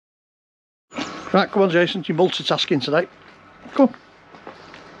Right, come on Jason, you're multitasking today. Come on.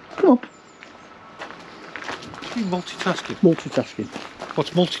 Come on. What are you multitasking? Multitasking. What's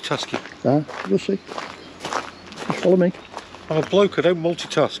multitasking? Ah, we'll see. Just follow me. I'm a bloke, I don't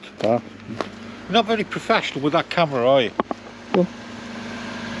multitask. Ah. You're not very professional with that camera, are you? Come on.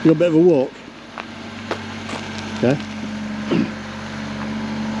 You got a bit of a walk? Yeah.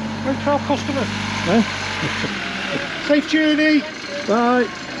 Right to our customers. Yeah. Safe journey. Right.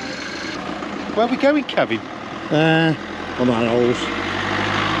 Where are we going, Kevin? On our holes.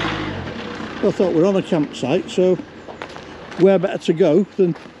 I thought we're on a campsite, so where better to go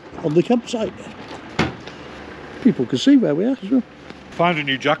than on the campsite? People can see where we are as well. Found a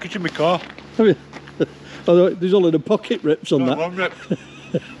new jacket in my car. Have you? Although there's only the pocket rips on No, that. wrong rip.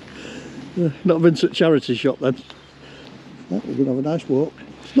 Not Vincent charity shop then. No, we're going to have a nice walk.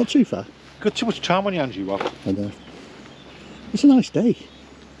 It's not too far. Got too much time on your hands, you have. And it's a nice day.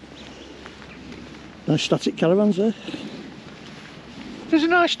 Nice static caravans there. It's a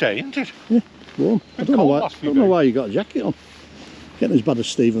nice day, isn't it? Yeah, warm. I don't know why you got a jacket on. Getting as bad as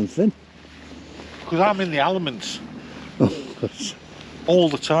Stephen Finn. Because I'm in the elements. Oh, all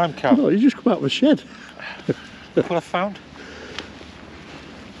the time, Kev. no, you just come out of a shed. Look what I found.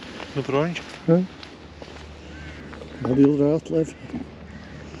 Another orange. Yeah. How the other out live.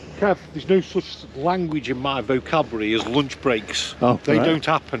 Kev, there's no such language in my vocabulary as lunch breaks. Oh, they right. don't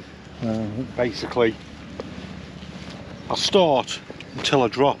happen. Basically, I'll start until I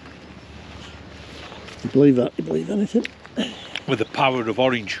drop. You believe that? You believe anything? With the power of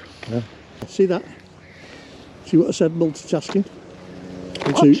orange. Yeah. See that? See what I said, multitasking?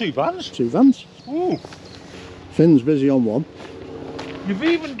 Two vans? Two vans. Ooh. Finn's busy on one. You've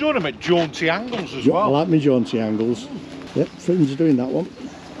even done them at jaunty angles as I well. like my jaunty angles. Yep, Finn's doing that one.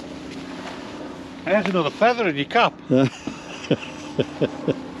 There's another feather in your cap. Yeah.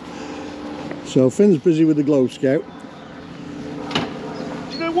 So Finn's busy with the Glow Scout.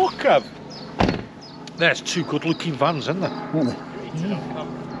 Do you know what, Kev? There's two good looking vans, isn't there? Aren't they?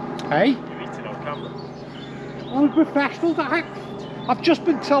 Hey? You're eating on camera. I'm a professional. I've just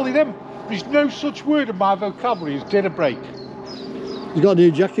been telling them there's no such word in my vocabulary as dinner break. He's got a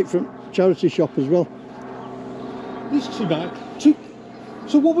new jacket from charity shop as well. These two nice.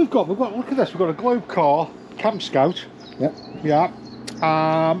 So what we've got, look at this, we've got a Globecar Camp Scout. Yep. Yeah.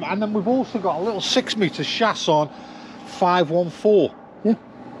 And then we've also got a little 6 metre Chausson 514. Yeah.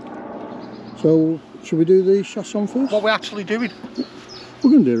 So should we do the Chausson first? What are we actually doing?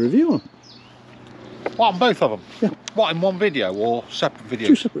 We're going to do a review on. What, on both of them? Yeah. What, in one video or separate videos?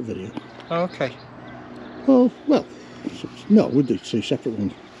 Two separate videos. Oh, okay. Well, no, we'll do two separate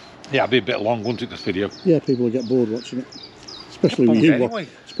ones. Yeah, it'd be a bit long, wouldn't it, this video? Yeah, people will get bored watching it. Especially with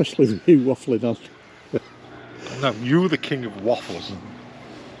you, waffling on. No, you're the king of waffles.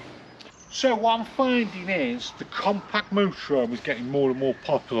 So what I'm finding is the compact motorhome is getting more and more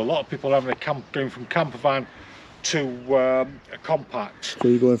popular. A lot of people are having going from campervan to a compact. So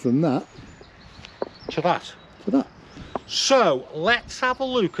you're going from that to that. to that. So let's have a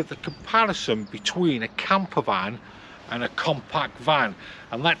look at the comparison between a campervan and a compact van,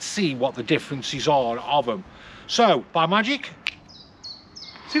 and let's see what the differences are of them. So by magic,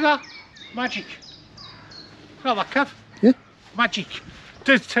 see that? Magic. Not that, Kev? Yeah. Magic.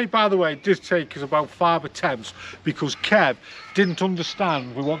 Does take, by the way, it does take us about 5 attempts because Kev didn't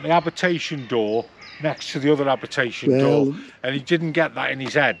understand we want the habitation door next to the other habitation door, and he didn't get that in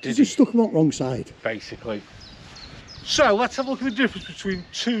his head, did he? Just stuck them on the wrong side. Basically. So let's have a look at the difference between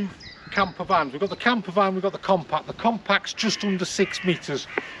two camper vans. We've got the camper van, we've got the compact. The compact's just under 6 metres.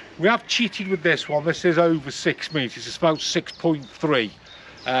 We have cheated with this one. This is over 6 metres. It's about 6.3.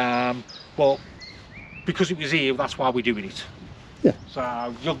 Well, because it was here, that's why we're doing it. Yeah.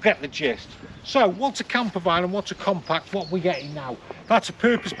 So you'll get the gist. So what's a camper van and what's a compact? What we're getting now? That's a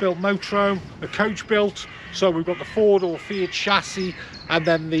purpose-built motorhome, a coach built. So we've got the Ford or Fiat chassis, and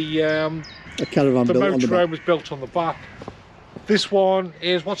then the a caravan the built on the back. motorhome is built on the back. This one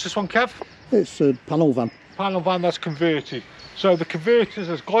is, what's this one, Kev? It's a panel van. Panel van that's converted. So the converters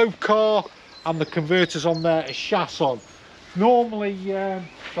is Globecar, and the converters on there is Chausson. Normally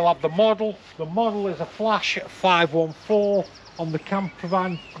they'll have the model. The model is a Flash 514. On the camper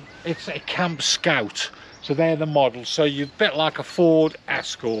van, it's a Camp Scout. So they're the models. So you're a bit like a Ford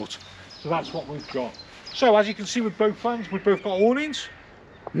Escort. So that's what we've got. So as you can see with both vans, we've both got awnings.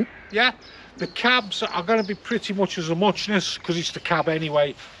 Yep. Yeah. The cabs are going to be pretty much as a muchness because it's the cab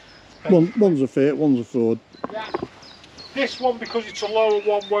anyway. One's a Fiat, one's a Ford. Yeah. This one, because it's a lower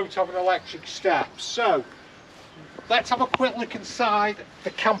one, won't have an electric step. So let's have a quick look inside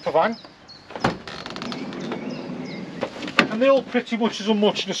the camper van. And and they all pretty much as a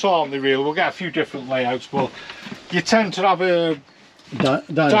muchness, aren't they, really? We'll get a few different layouts, but you tend to have a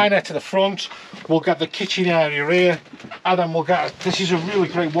dinette to the front. We'll get the kitchen area here, and then we'll get, this is a really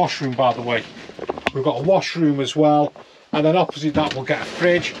great washroom, by the way. We've got a washroom as well, and then opposite that we'll get a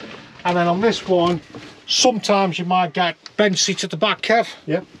fridge. And then on this one, sometimes you might get bench seats at the back, Kev.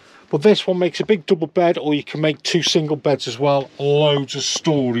 Yep. But this one makes a big double bed, or you can make 2 single beds as well. Loads of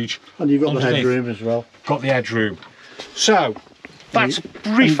storage. And you've got underneath. the headroom as well. Got the headroom. So that's a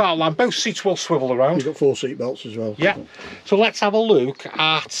brief outline. Both seats will swivel around. You've got 4 seat belts as well. Yeah. So let's have a look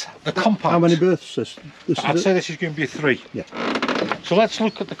at the compact. How many berths is this? I'd say this is going to be a 3. Yeah. So let's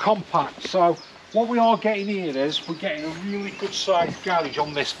look at the compact. So what we are getting here is we're getting a really good sized garage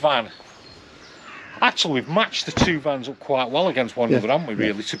on this van. Actually, we've matched the 2 vans up quite well against one another, haven't we,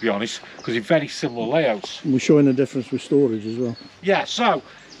 really, to be honest, because they're very similar layouts. And we're showing a difference with storage as well. Yeah, so,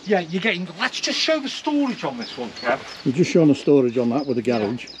 yeah, you're getting, let's just show the storage on this one, Kev. We've just shown the storage on that with the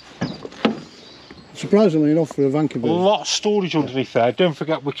garage. Yeah. Surprisingly enough for a van A conversion. lot of storage underneath there. Don't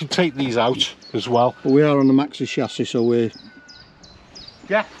forget, we can take these out as well. But we are on the Maxi chassis, so we're...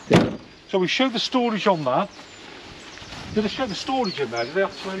 Yeah. So we showed the storage on that. Did I show the storage in there? Did I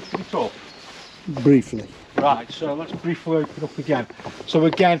have to open it up? Briefly. Right, so let's briefly open up again. So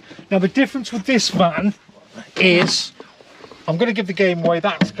again, now the difference with this van is, I'm going to give the game away,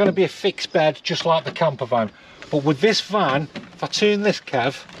 that's going to be a fixed bed just like the camper van. But with this van, if I turn this,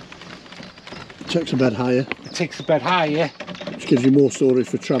 Kev, It takes a bed higher. it takes the bed higher. Which gives you more storage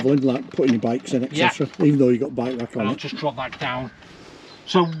for travelling, like putting your bikes in, etc. Yeah. Even though you've got bike rack on I'll it. just drop that down.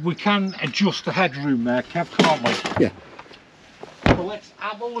 So we can adjust the headroom there, Kev, can't we? Yeah. So let's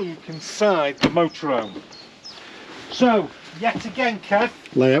have a look inside the motorhome. So, yet again, Kev,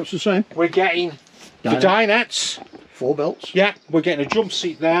 Layout's the same. we're getting the dinettes. 4 belts. Yeah, we're getting a jump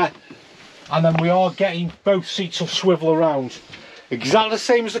seat there, and then we are getting both seats will swivel around. Exactly the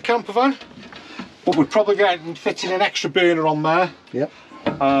same as the camper van, but we're probably getting fitting an extra burner on there.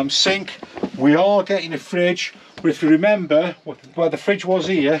 Yep. Sink. We are getting a fridge, but if you remember where the fridge was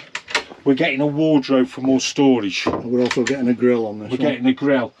here, we're getting a wardrobe for more storage. And we're also getting a grill on this We're one. getting a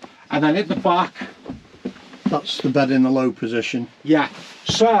grill, and then at the back, That's the bed in the low position. yeah.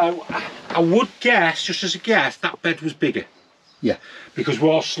 So I would guess, just as a guess, that bed was bigger. Yeah. Because we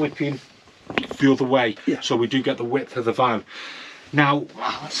are slipping the other way, Yeah. so we do get the width of the van. Now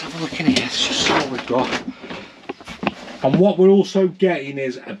let's have a look in here. Let's just see what we've got. And what we're also getting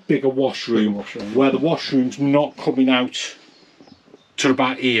is a bigger washroom, where the washroom's not coming out to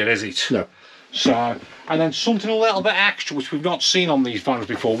about here, is it? No. So, and then something a little bit extra which we've not seen on these vans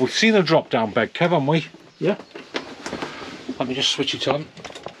before. We've seen a drop down bed, Kev, haven't we? Yeah. Let me just switch it on.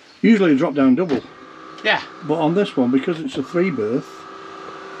 Usually a drop down double. Yeah. But on this one, because it's a 3 berth,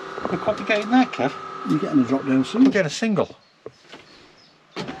 Look what we're getting there, Kev. you're getting a drop down We're single. getting a single,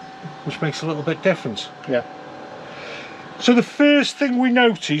 which makes a little bit difference. Yeah. So the first thing we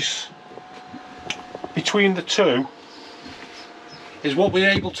notice between the two is what we're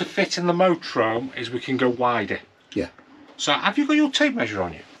able to fit in the motorhome is we can go wider. Yeah. So have you got your tape measure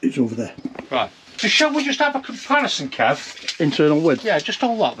on you? It's over there. Right. So shall we just have a comparison, Kev? Internal width. Yeah, just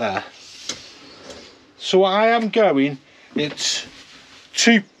hold that there. So I am going, it's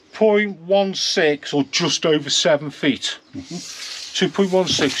 2.16 or just over 7 feet.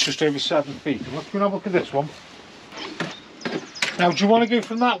 2.16, just over 7 feet. Let's go and have a look at this one. Now, do you want to go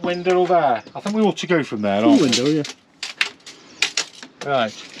from that window or there? I think we ought to go from there, Full aren't we? window, yeah.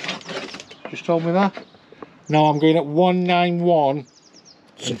 Right. Just told me that. Now I'm going at 191.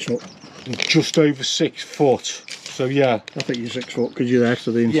 6 foot. And just over 6 foot. So yeah. I think you're 6 foot because you're there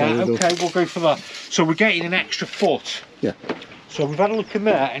to the inside Yeah, of the door. okay, we'll go for that. So we're getting an extra foot. Yeah. So we've had a look in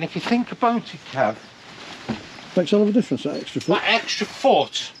there, and if you think about it, Kev, Makes a lot of difference, that extra foot. that extra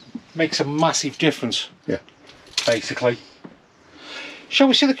foot makes a massive difference. Yeah. Basically. Shall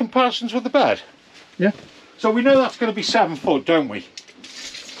we see the comparisons with the bed? Yeah. So we know that's going to be 7 foot, don't we? Do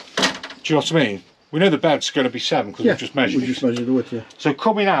you know what I mean? We know the bed's going to be 7 because Yeah. we've just measured We it. just measured the width, yeah. So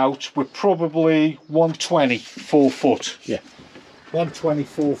coming out, we're probably 124 foot. Yeah.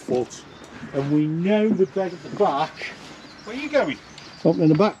 124 foot. And we know the bed at the back. Where are you going? Open in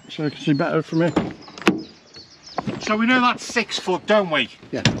the back so I can see better from here. So we know that's 6 foot, don't we?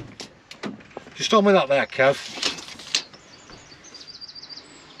 Yeah. Just tell me that there, Kev.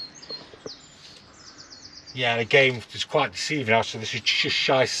 Yeah, and again, it's quite deceiving now, so this is just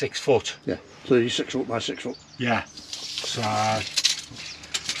shy 6 foot. Yeah. So you're 6 foot by 6 foot. Yeah. So,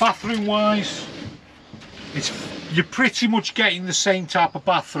 bathroom wise, you're pretty much getting the same type of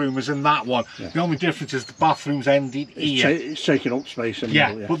bathroom as in that one. Yeah. The only difference is the bathroom's ending here. It's taking up space in the Yeah,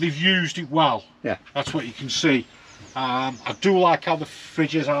 middle, yeah. but they've used it well. Yeah. That's what you can see. I do like how the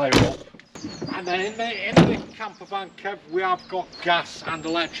fridge is higher up. And then in the camper van, Kev, we have got gas and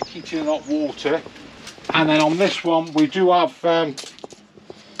electric heating and hot water. And then on this one, we do have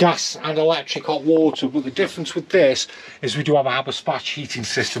gas and electric hot water, but the difference with this is we do have a Haberspatch heating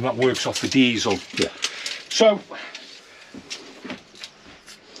system that works off the diesel. Yeah. So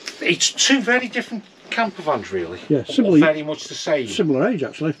it's two very different camper vans, really. Yeah, similar. Very much the same. Similar age,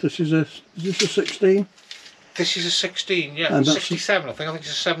 actually. This is a 16. This is a 16, yeah. And 67, I think it's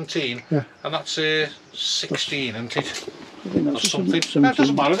a 17. Yeah. And that's a 16, isn't it? I think that's Or something. 17. That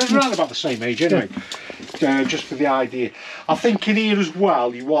doesn't matter, they're around about the same age anyway. Yeah. Just for the idea. I think in here as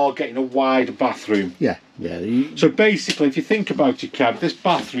well, you are getting a wider bathroom. Yeah, yeah. So basically, if you think about it, Kev, this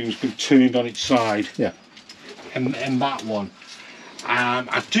bathroom's been turned on its side. Yeah. In that one.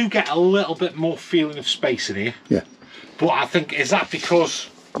 I do get a little bit more feeling of space in here. Yeah. But I think, is that because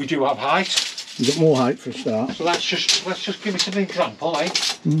we do have height? You've got more height for a start. So let's just give it an example, eh?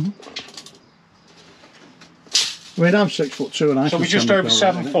 I mean, I'm 6'2" and I So can we're just stand over up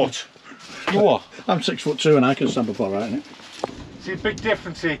 7 right, foot. You what? I'm 6'2" and I can stand up all right, innit? See a big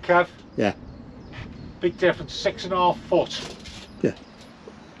difference here, Kev? Yeah. Big difference, 6.5 foot. Yeah.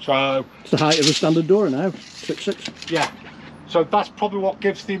 So It's the height of a standard door now, 6'6". yeah. So that's probably what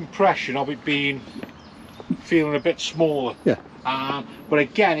gives the impression of it feeling a bit smaller. Yeah. But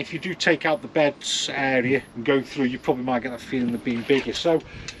again, if you do take out the beds area and go through, you probably might get that feeling of being bigger. So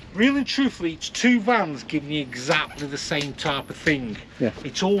really and truthfully, it's two vans giving you exactly the same type of thing. Yeah.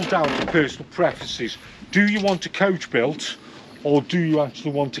 It's all down to personal preferences. Do you want a coach built, or do you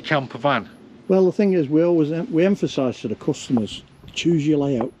actually want a camper van? Well, the thing is, we emphasise to the customers, choose your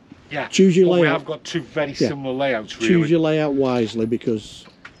layout. Yeah. Choose your layout. We have got two very similar layouts, really. Choose your layout wisely, because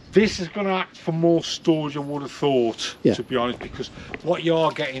this is going to act for more storage, I would have thought, to be honest, because what you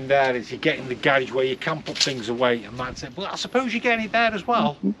are getting there is you're getting the garage where you can put things away, and that's it. But I suppose you're getting it there as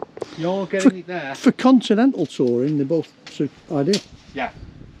well. You're getting it there. For continental touring, they're both ideal. Yeah.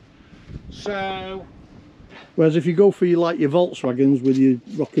 So. Whereas if you go for your Volkswagens with your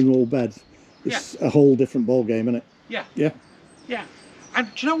rock and roll bed, it's a whole different ball game, isn't it? Yeah. Yeah. Yeah. And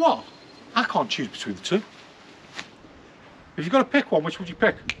do you know what? I can't choose between the two. If you've got to pick one, which would you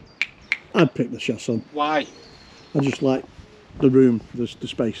pick? I'd pick the Chausson. Why? I just like the room, the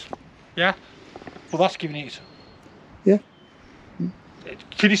space. Yeah? Well, that's giving it. Yeah.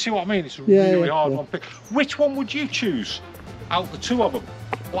 Can you see what I mean? It's a really hard one to pick. Which one would you choose out of the two of them?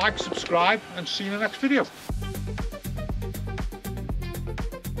 Like, subscribe, and see you in the next video.